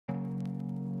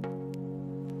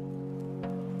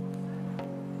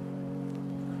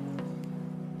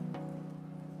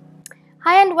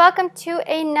Hi and welcome to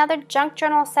another junk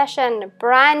journal session,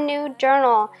 brand new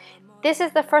journal. This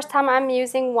is the first time I'm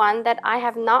using one that I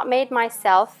have not made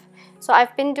myself. So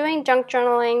I've been doing junk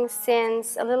journaling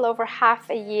since a little over half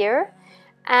a year,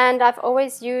 and I've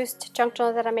always used junk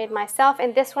journals that I made myself,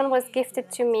 and this one was gifted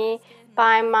to me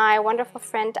by my wonderful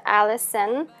friend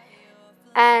Alison,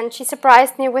 and she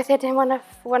surprised me with it in one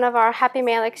of our Happy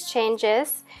Mail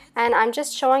exchanges, and I'm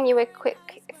just showing you a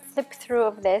quick flip through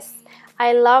of this.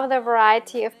 I love the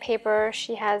variety of paper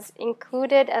she has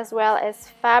included, as well as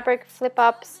fabric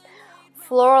flip-ups,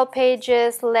 floral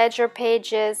pages, ledger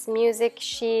pages, music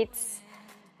sheets,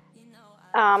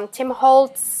 Tim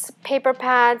Holtz paper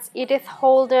pads, Edith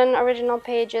Holden original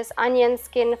pages, onion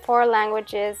skin, 4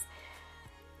 languages,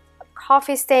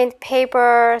 coffee stained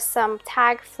paper, some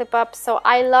tag flip-ups. So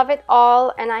I love it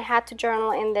all, and I had to journal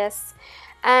in this.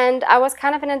 And I was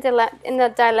kind of in a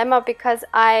dilemma because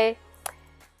I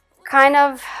kind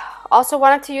of also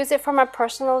wanted to use it for my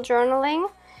personal journaling,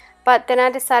 but then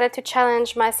I decided to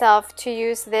challenge myself to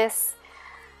use this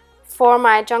for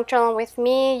my junk journal with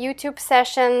me YouTube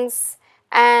sessions.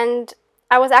 And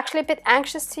I was actually a bit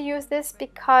anxious to use this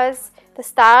because the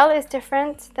style is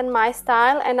different than my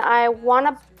style, and I want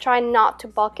to try not to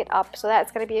bulk it up. So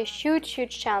that's going to be a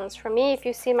huge challenge for me. If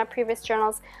you see my previous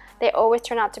journals, they always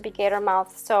turn out to be gator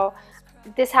mouth. So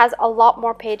this has a lot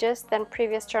more pages than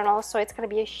previous journals, so it's going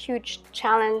to be a huge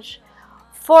challenge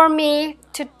for me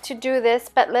to do this,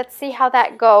 but let's see how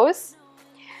that goes.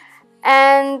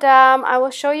 And I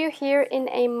will show you here in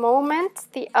a moment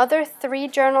the other 3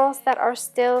 journals that are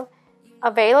still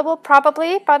available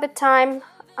probably by the time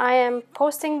I am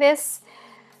posting this.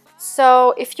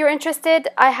 So if you're interested,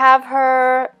 I have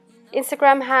her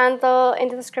Instagram handle in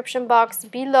the description box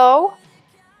below,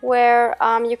 where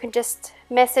you can just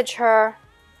message her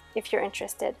if you're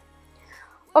interested.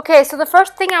 Okay, so the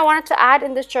first thing I wanted to add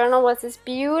in this journal was this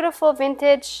beautiful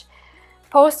vintage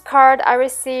postcard I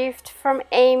received from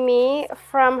Amy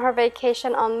from her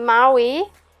vacation on Maui.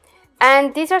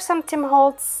 And these are some Tim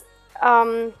Holtz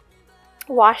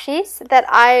washies that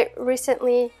I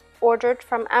recently ordered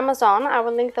from Amazon. I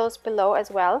will link those below as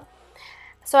well.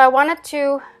 So I wanted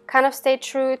to kind of stay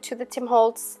true to the Tim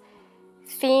Holtz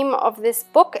theme of this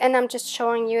book, and I'm just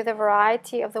showing you the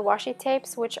variety of the washi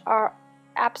tapes, which are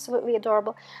absolutely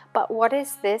adorable. But what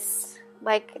is this?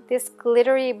 Like this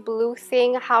glittery blue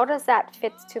thing, how does that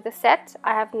fit to the set?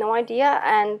 I have no idea,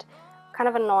 and kind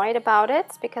of annoyed about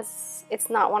it because it's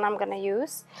not one I'm gonna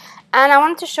use. And I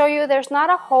wanted to show you there's not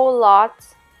a whole lot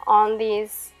on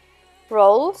these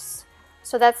rolls,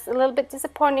 so that's a little bit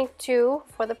disappointing too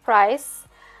for the price.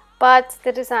 But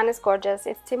the design is gorgeous.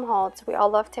 It's Tim Holtz. We all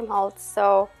love Tim Holtz,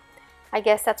 so I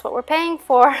guess that's what we're paying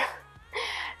for.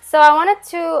 So I wanted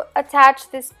to attach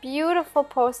this beautiful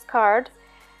postcard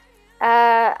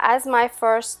as my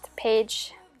first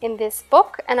page in this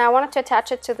book, and I wanted to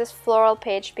attach it to this floral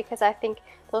page because I think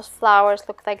those flowers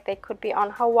look like they could be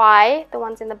on Hawaii, the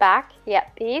ones in the back. Yeah,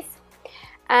 these.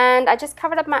 And I just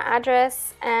covered up my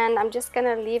address, and I'm just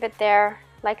gonna leave it there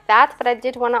like that, but I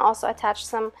did want to also attach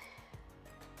some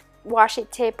washi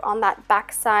tape on that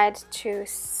back side to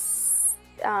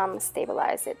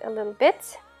stabilize it a little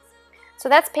bit. So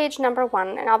that's page number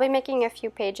 1, and I'll be making a few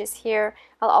pages here.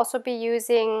 I'll also be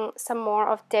using some more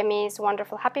of Demi's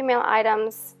wonderful Happy Mail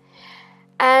items,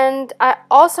 and I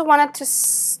also wanted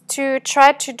to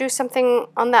try to do something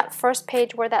on that first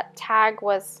page where that tag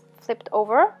was flipped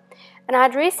over. And I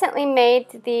had recently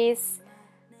made these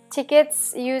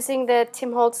tickets using the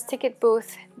Tim Holtz ticket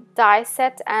booth die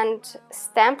set and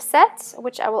stamp set,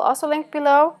 which I will also link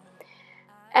below.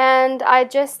 And I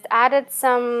just added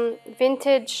some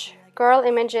vintage girl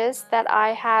images that I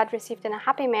had received in a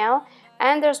Happy Mail.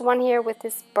 And there's one here with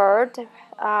this bird.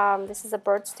 This is a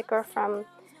bird sticker from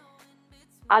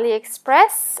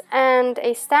AliExpress, and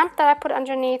a stamp that I put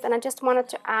underneath. And I just wanted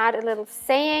to add a little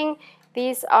saying.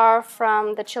 These are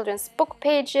from the children's book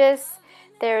pages.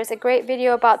 There is a great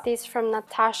video about these from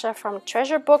Natasha from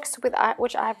Treasure Books,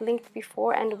 which I have linked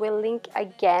before and will link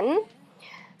again.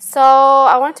 So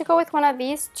I wanted to go with one of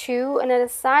these 2, and I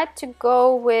decided to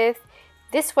go with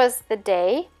This Was the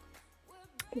Day,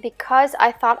 because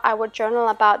I thought I would journal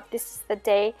about this is the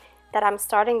day that I'm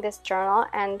starting this journal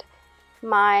and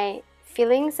my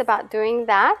feelings about doing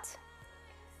that.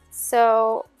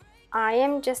 So I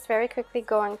am just very quickly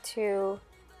going to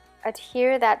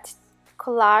adhere that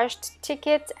collaged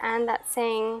ticket and that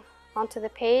saying onto the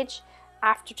page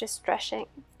after distressing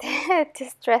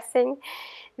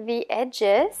the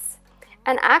edges.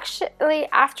 And actually,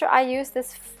 after I used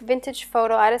this vintage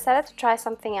photo, I decided to try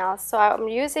something else. So I'm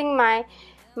using my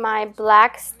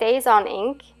black StazOn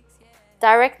ink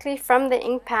directly from the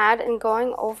ink pad and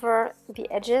going over the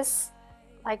edges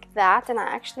like that, and I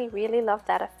actually really love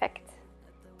that effect.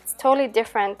 It's totally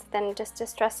different than just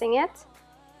distressing it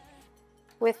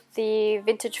with the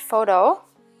vintage photo.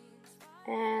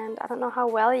 And I don't know how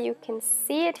well you can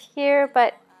see it here,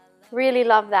 but really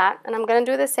love that. And I'm gonna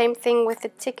do the same thing with the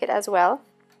ticket as well.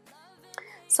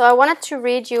 So I wanted to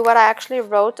read you what I actually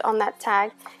wrote on that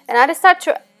tag, and I decided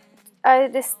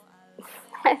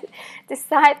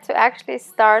to actually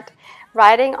start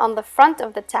writing on the front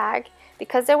of the tag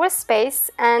because there was space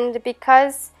and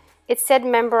because it said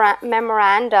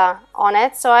memoranda on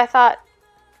it. So I thought,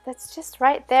 let's just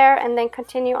write there and then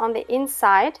continue on the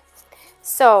inside.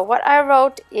 So what I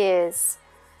wrote is,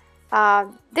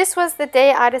 this was the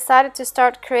day I decided to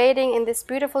start creating in this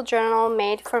beautiful journal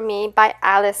made for me by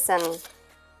Alison.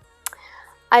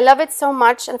 I love it so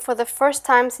much, and for the first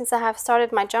time since I have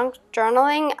started my junk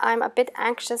journaling, I'm a bit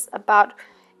anxious about,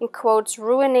 in quotes,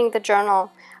 ruining the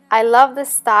journal. I love the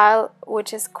style,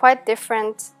 which is quite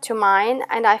different to mine,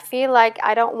 and I feel like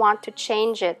I don't want to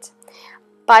change it.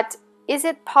 But is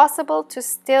it possible to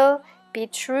still be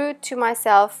true to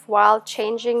myself while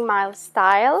changing my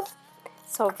style?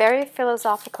 So very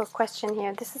philosophical question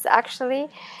here. This is actually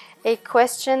a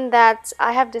question that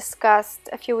I have discussed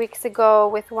a few weeks ago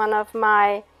with one of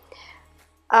my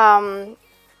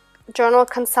journal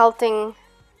consulting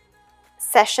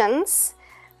sessions.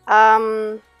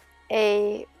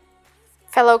 A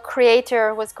fellow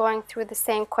creator was going through the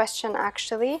same question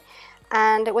actually,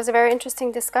 and it was a very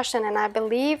interesting discussion, and I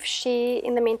believe she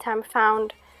in the meantime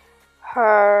found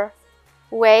her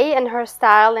way and her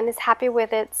style and is happy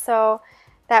with it. So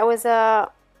that was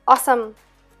a awesome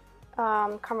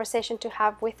conversation to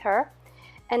have with her,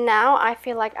 and now I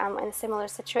feel like I'm in a similar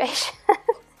situation.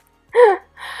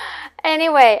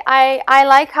 Anyway, I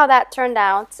like how that turned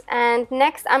out. And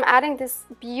next I'm adding this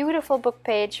beautiful book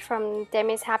page from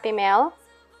Demi's Happy Mail.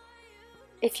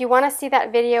 If you want to see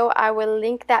that video, I will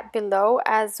link that below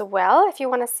as well if you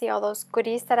want to see all those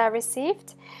goodies that I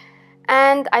received.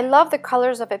 And I love the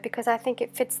colors of it because I think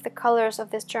it fits the colors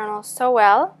of this journal so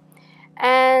well.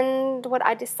 And what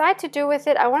I decided to do with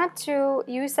it, I wanted to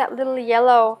use that little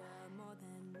yellow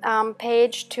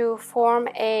page to form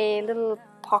a little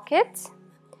pocket.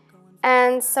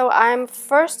 And so I'm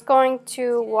first going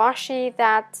to washi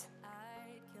that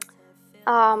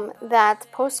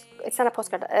it's not a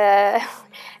postcard,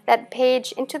 that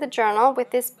page into the journal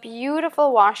with this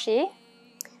beautiful washi,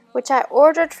 which I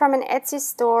ordered from an Etsy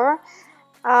store,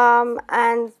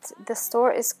 and the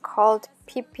store is called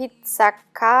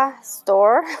Pipitsaka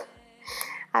Store.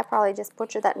 I probably just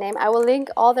butchered that name. I will link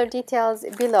all their details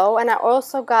below, and I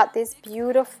also got this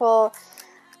beautiful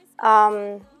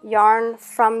yarn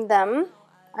from them.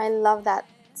 I love that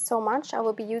so much. I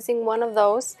will be using one of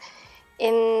those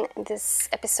in this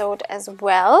episode as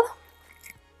well.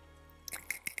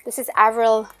 This is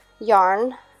Avril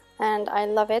yarn and I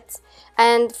love it.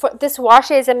 And for this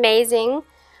washi is amazing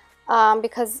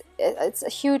because it's a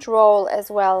huge roll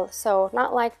as well. So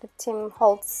not like the Tim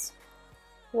Holtz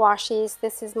washis.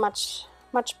 This is much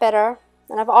better.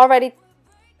 And I've already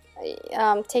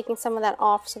taken some of that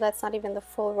off, so that's not even the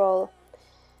full roll.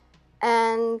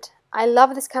 And I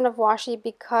love this kind of washi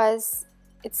because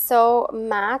it's so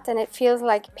matte and it feels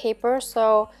like paper,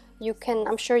 so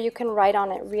I'm sure you can write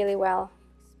on it really well.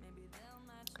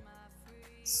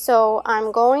 So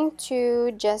I'm going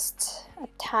to just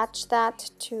attach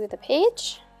that to the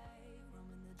page.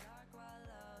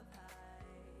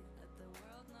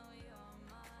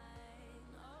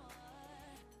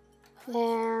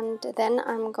 And then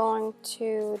I'm going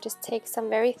to just take some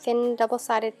very thin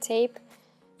double-sided tape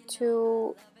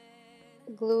to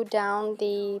glue down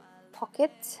the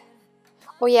pocket.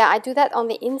 Oh yeah, I do that on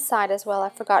the inside as well. I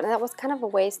forgot, and that was kind of a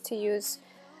waste to use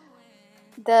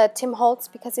the Tim Holtz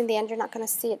because in the end you're not going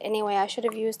to see it anyway. I should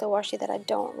have used the washi that I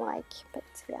don't like, but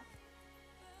yeah.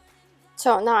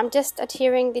 So now I'm just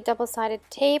adhering the double-sided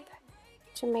tape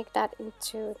to make that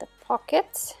into the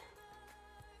pocket.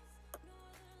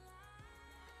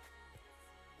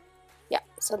 Yeah,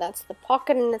 so that's the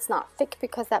pocket, and it's not thick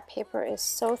because that paper is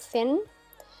so thin.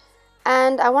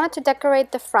 And I wanted to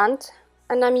decorate the front,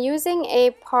 and I'm using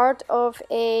a part of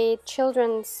a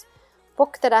children's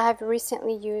book that I have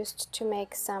recently used to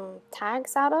make some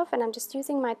tags out of, and I'm just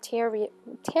using my tear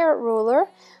ruler,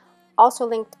 also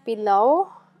linked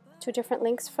below, 2 different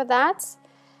links for that.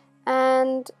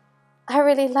 And I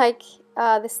really like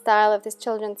the style of this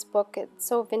children's book. It's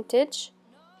so vintage,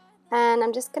 and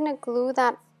I'm just gonna glue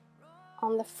that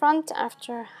on the front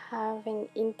after having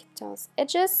inked those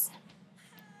edges.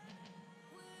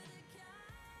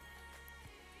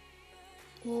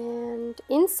 And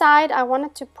inside I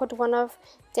wanted to put one of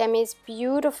Demi's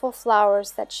beautiful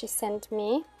flowers that she sent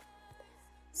me.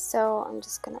 So I'm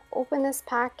just gonna open this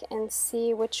pack and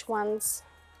see which ones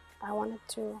I wanted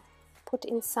to put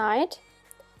inside.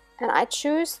 And I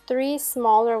choose 3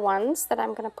 smaller ones that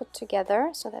I'm gonna put together.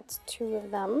 So that's 2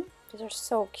 of them. These are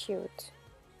so cute.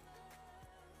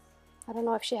 I don't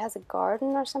know if she has a garden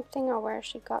or something or where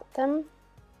she got them.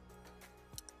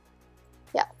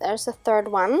 Yeah, there's the 3rd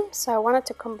one. So I wanted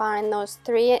to combine those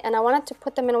 3 and I wanted to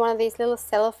put them in one of these little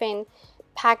cellophane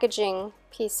packaging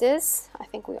pieces. I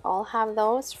think we all have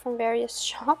those from various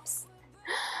shops.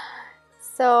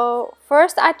 So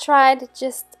first I tried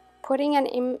just putting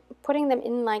them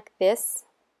in like this.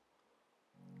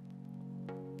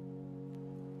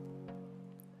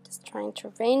 Just trying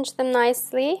to arrange them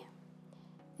nicely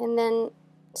and then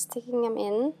sticking them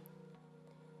in.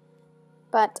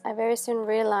 But I very soon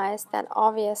realized that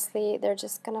obviously they're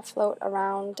just gonna float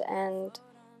around, and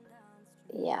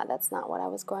yeah, that's not what I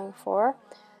was going for.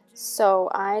 So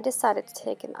I decided to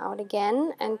take them out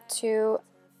again and to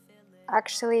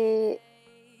actually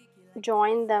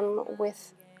join them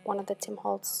with one of the Tim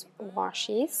Holtz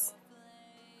washies,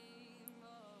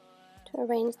 to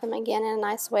arrange them again in a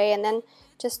nice way, and then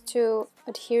just to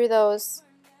adhere those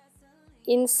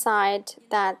inside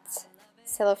that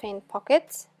cellophane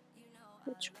pocket,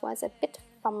 which was a bit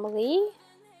fumbly,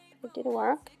 but it did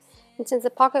work. And since the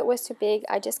pocket was too big,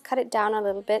 I just cut it down a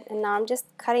little bit, and now I'm just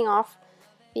cutting off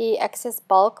the excess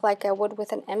bulk like I would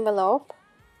with an envelope,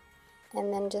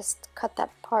 and then just cut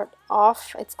that part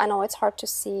off. I know it's hard to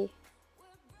see.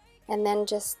 And then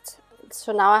just,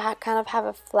 so now I kind of have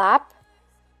a flap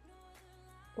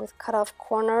with cut off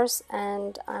corners,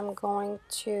 and I'm going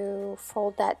to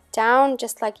fold that down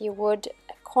just like you would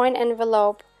a coin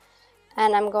envelope,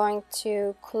 and I'm going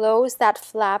to close that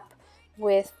flap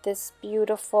with this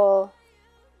beautiful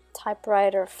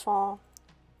typewriter fond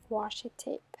washi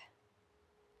tape.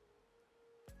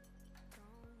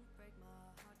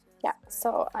 Yeah,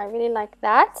 so I really like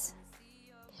that.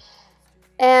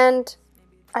 And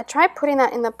I tried putting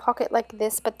that in the pocket like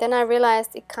this, but then I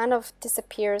realized it kind of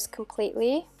disappears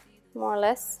completely, more or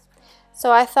less.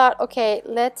 So I thought, okay,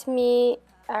 let me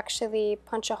actually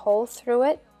punch a hole through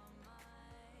it,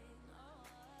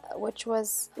 which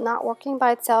was not working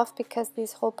by itself because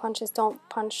these hole punches don't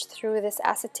punch through this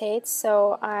acetate.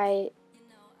 So I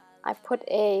put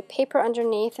a paper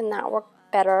underneath, and that worked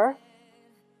better.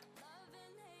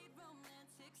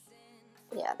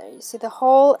 Yeah, there you see the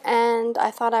hole, and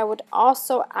I thought I would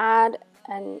also add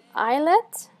an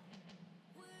eyelet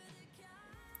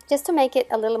just to make it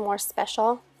a little more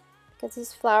special, because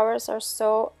these flowers are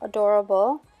so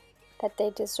adorable that they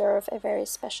deserve a very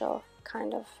special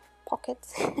kind of pocket.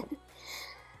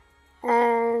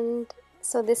 And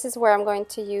so this is where I'm going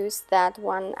to use that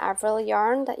one Avril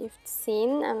yarn that you've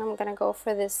seen, and I'm gonna go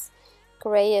for this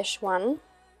grayish one.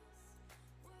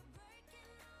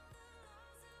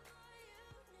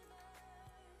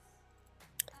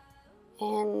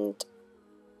 And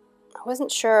I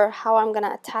wasn't sure how I'm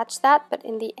gonna attach that, but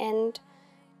in the end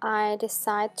I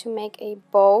decided to make a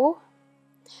bow,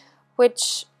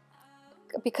 which,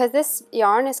 because this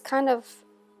yarn is kind of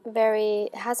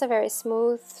has a very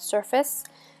smooth surface,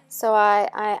 so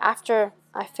after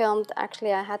I filmed,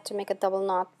 actually I had to make a double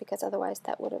knot because otherwise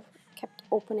that would have kept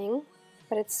opening,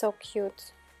 but it's so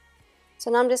cute. So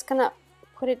now I'm just gonna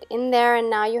put it in there, and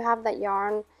now you have that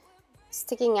yarn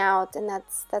sticking out, and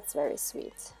that's very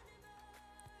sweet.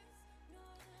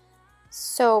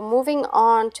 So moving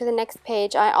on to the next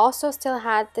page, I also still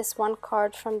had this one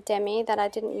card from Demi that I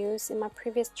didn't use in my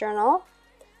previous journal,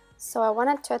 so I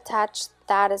wanted to attach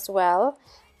that as well,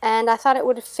 and I thought it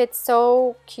would fit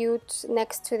so cute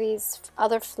next to these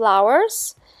other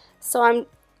flowers. So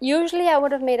usually I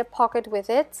would have made a pocket with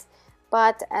it,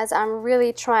 but as I'm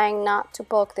really trying not to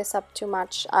bulk this up too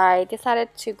much, I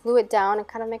decided to glue it down and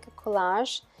kind of make a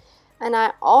collage. And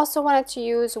I also wanted to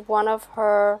use one of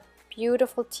her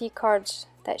beautiful tea cards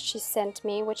that she sent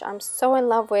me, which I'm so in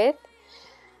love with.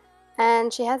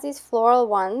 And she has these floral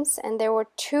ones, and there were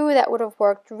 2 that would have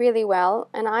worked really well.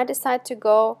 And I decided to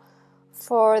go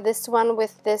for this one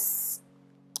with this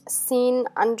scene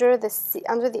under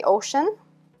the ocean,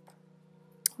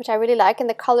 which I really like, and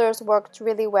the colors worked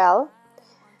really well.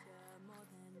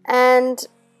 And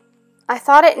I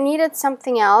thought it needed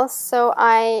something else, so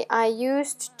I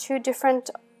used 2 different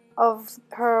of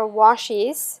her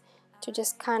washies to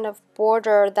just kind of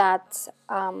border that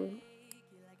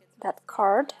that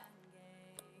card.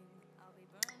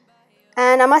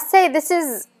 And I must say, this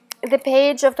is the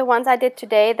page of the ones I did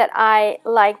today that I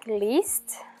like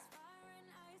least.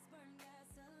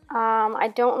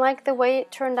 I don't like the way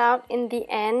it turned out in the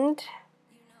end.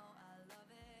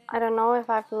 I don't know if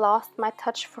I've lost my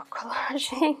touch for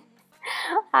collaging.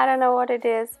 I don't know what it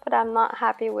is, but I'm not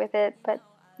happy with it. But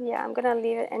yeah, I'm gonna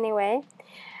leave it anyway.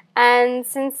 And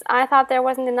since I thought there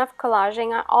wasn't enough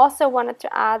collaging, I also wanted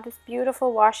to add this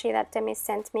beautiful washi that Demi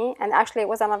sent me. And actually it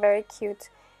was on a very cute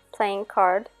playing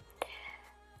card.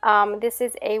 This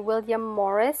is a William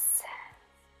Morris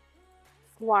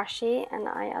washi and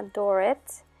I adore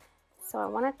it. So I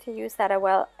wanted to use that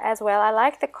as well. I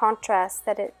like the contrast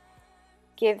that it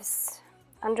gives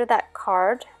under that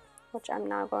card, which I'm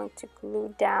now going to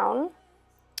glue down.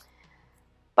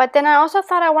 But then I also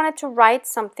thought I wanted to write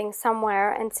something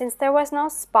somewhere, and since there was no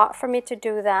spot for me to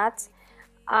do that,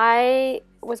 I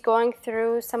was going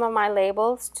through some of my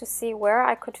labels to see where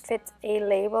I could fit a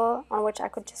label on which I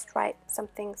could just write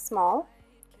something small.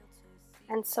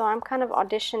 And so I'm kind of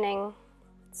auditioning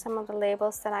some of the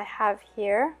labels that I have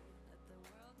here.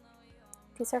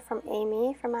 These are from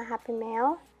Amy from My Happy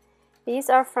Mail. These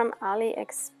are from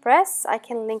AliExpress. I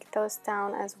can link those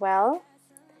down as well.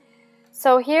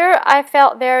 So here I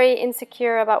felt very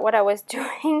insecure about what I was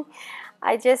doing.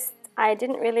 I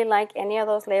didn't really like any of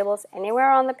those labels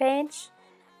anywhere on the page.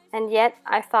 And yet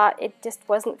I thought it just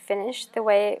wasn't finished the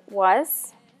way it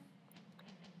was.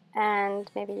 And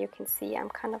maybe you can see I'm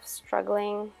kind of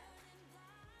struggling.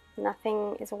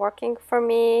 Nothing is working for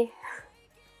me.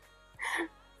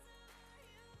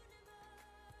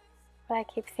 But I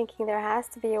keep thinking there has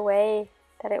to be a way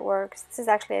that it works. This is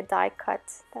actually a die cut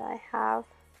that I have.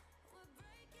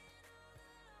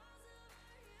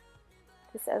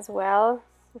 This as well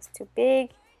was too big.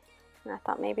 And I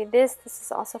thought maybe this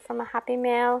is also from a Happy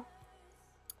Mail.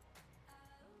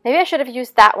 Maybe I should have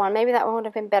used that one. Maybe that one would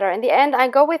have been better. In the end, I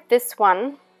go with this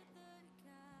one.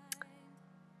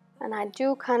 And I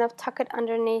do kind of tuck it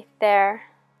underneath there.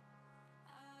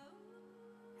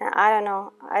 I don't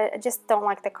know, I just don't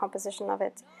like the composition of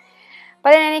it.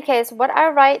 But in any case, what I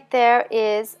write there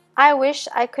is, I wish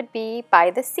I could be by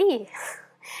the sea.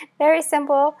 Very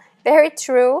simple, very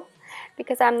true,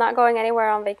 because I'm not going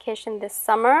anywhere on vacation this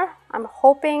summer. I'm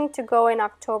hoping to go in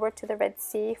October to the Red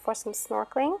Sea for some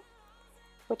snorkeling,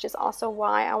 which is also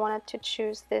why I wanted to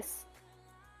choose this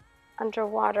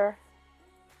underwater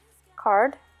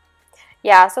card.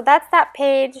 Yeah, so that's that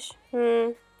page.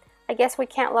 I guess we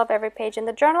can't love every page in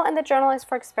the journal, and the journal is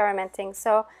for experimenting,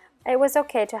 so it was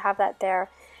okay to have that there.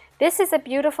 This is a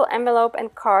beautiful envelope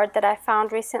and card that I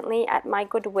found recently at my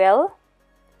Goodwill,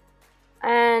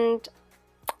 and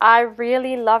I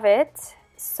really love it.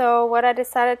 So what I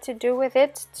decided to do with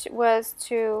it was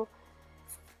to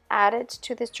add it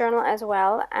to this journal as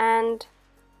well. And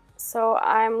so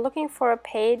I'm looking for a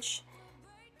page,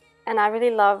 and I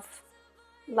really love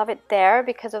it there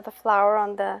because of the flower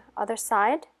on the other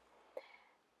side.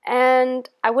 And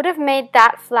I would have made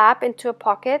that flap into a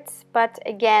pocket, but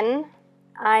again,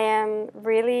 I am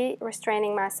really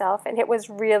restraining myself, and it was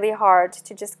really hard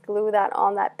to just glue that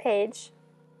on that page.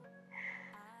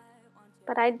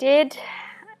 But I did,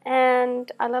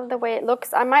 and I love the way it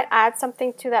looks. I might add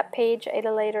something to that page at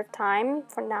a later time.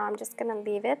 For now, I'm just going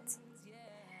to leave it.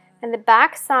 And the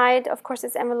back side, of course,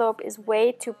 this envelope is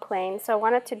way too plain, so I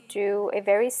wanted to do a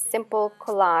very simple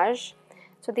collage.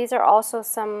 So these are also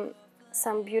some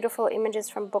beautiful images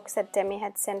from books that Demi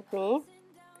had sent me,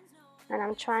 and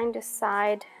I'm trying to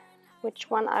decide which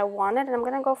one I wanted, and I'm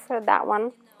gonna go for that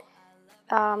one,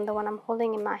 the one I'm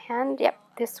holding in my hand. Yep,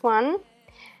 this one.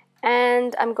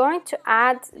 And I'm going to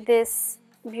add this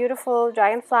beautiful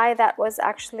dragonfly that was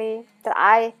actually that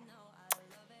I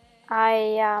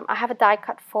have a die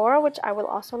cut for, which I will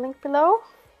also link below.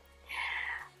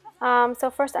 So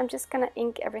first I'm just gonna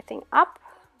ink everything up,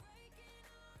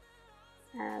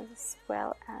 as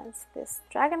well as this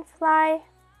dragonfly.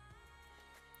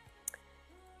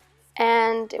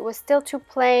 And it was still too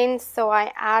plain, so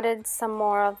I added some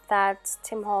more of that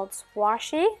Tim Holtz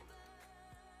washi.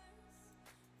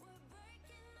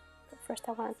 But first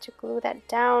I wanted to glue that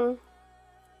down.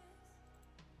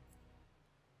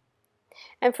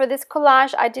 And for this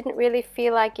collage, I didn't really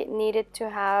feel like it needed to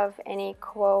have any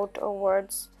quote or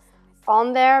words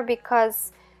on there,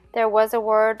 because there was a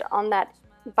word on that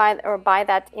by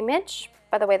that image.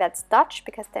 By the way, that's Dutch,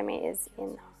 because Demi is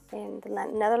in the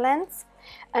Netherlands.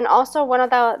 And also one of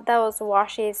those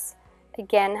washis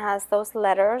again has those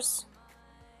letters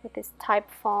with this type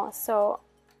font, so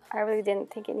I really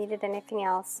didn't think it needed anything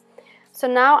else. So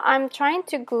now I'm trying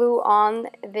to glue on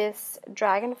this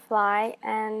dragonfly,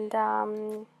 and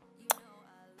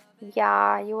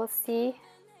yeah, you will see.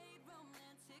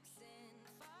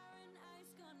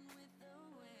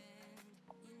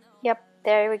 Yep,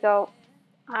 there we go.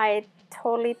 I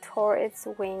totally tore its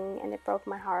wing and it broke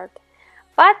my heart.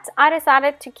 But I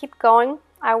decided to keep going.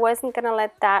 I wasn't gonna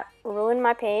let that ruin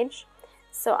my page.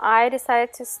 So I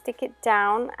decided to stick it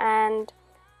down, and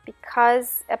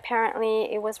because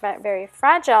apparently it was very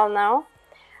fragile now,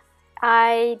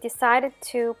 I decided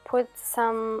to put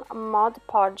some Mod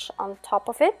Podge on top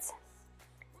of it.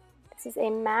 This is a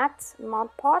matte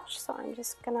Mod Podge, so I'm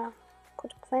just gonna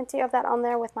put plenty of that on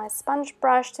there with my sponge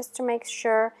brush just to make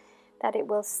sure that it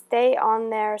will stay on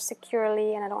there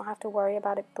securely and I don't have to worry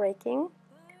about it breaking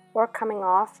or coming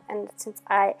off. And since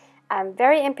I am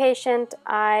very impatient,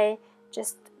 I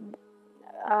just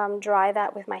dry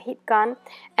that with my heat gun.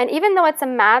 And even though it's a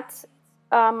matte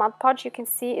Mod Podge, you can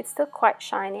see it's still quite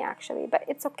shiny actually, but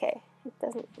it's okay. It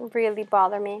doesn't really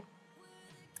bother me.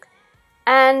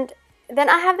 And then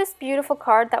I have this beautiful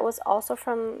card that was also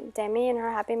from Demi in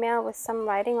her Happy Mail with some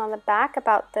writing on the back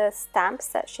about the stamps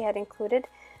that she had included.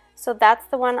 So that's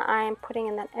the one I'm putting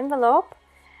in that envelope.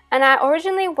 And I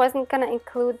originally wasn't going to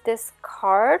include this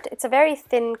card. It's a very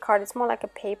thin card. It's more like a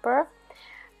paper.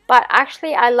 But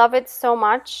actually I love it so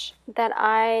much that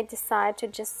I decided to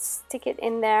just stick it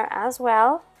in there as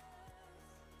well.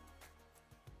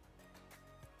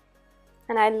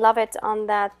 And I love it on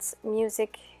that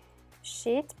music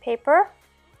sheet paper.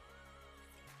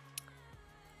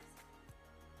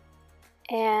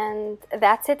 And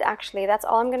that's it actually. That's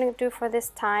all I'm going to do for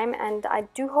this time. And I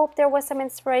do hope there was some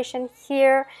inspiration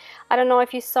here. I don't know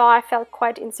if you saw, I felt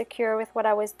quite insecure with what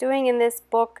I was doing in this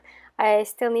book. I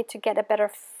still need to get a better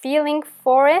feeling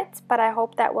for it, but I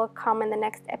hope that will come in the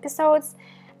next episodes.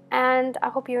 And I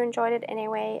hope you enjoyed it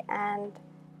anyway, and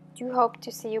do hope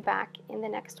to see you back in the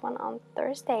next one on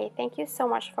Thursday. Thank you so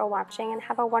much for watching and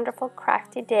have a wonderful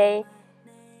crafty day.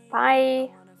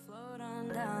 Bye.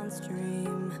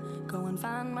 Go and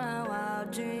find my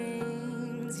wild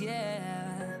dreams,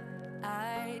 yeah.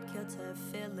 I'd kill to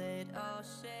feel it all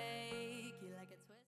share.